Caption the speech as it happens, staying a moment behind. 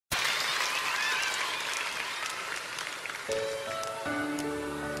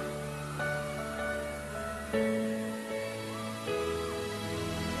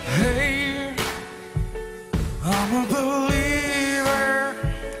Hey, I'm a believer.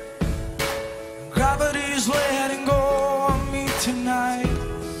 Gravity's letting go of me tonight.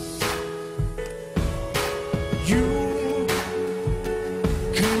 You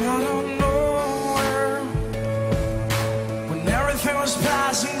came out of nowhere when everything was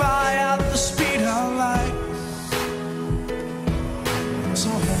passing by at the speed of light. So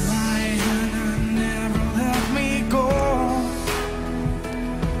hold my hand and never let me go.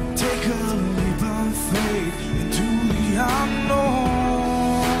 Take a leap of faith into the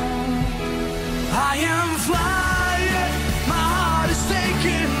unknown. I am flying, my heart is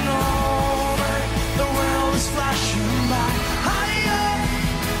taking over. The world is flashing by. Higher,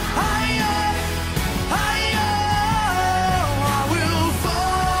 higher, higher. I will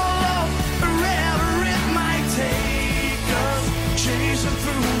follow wherever it might take us, chasing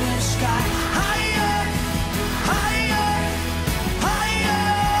through the sky. Higher, higher, higher.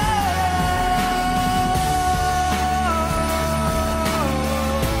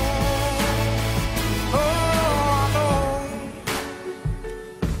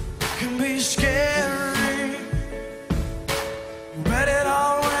 Can be scary. You bet it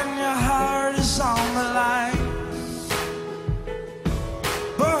all when your heart is on the line.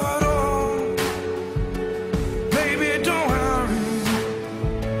 But oh, baby, don't worry.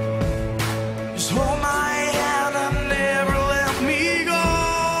 Just hold my hand and never let me go.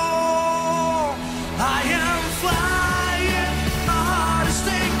 I am flying, my heart is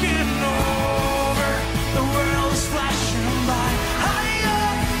taking over. The world is flashing by. Higher,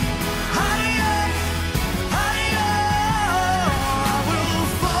 higher, higher. I will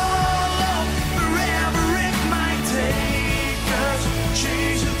follow wherever it might take us,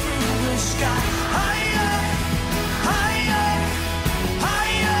 chasing through the sky. Higher, higher,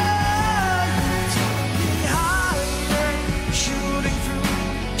 higher. Higher, shooting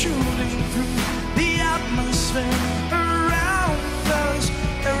through the atmosphere around us.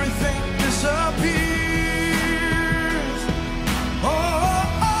 Everything disappears. Oh,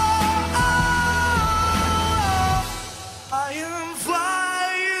 oh, oh. I am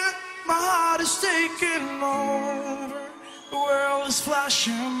flying, my heart is taking over. The world is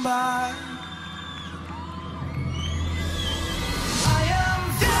flashing by.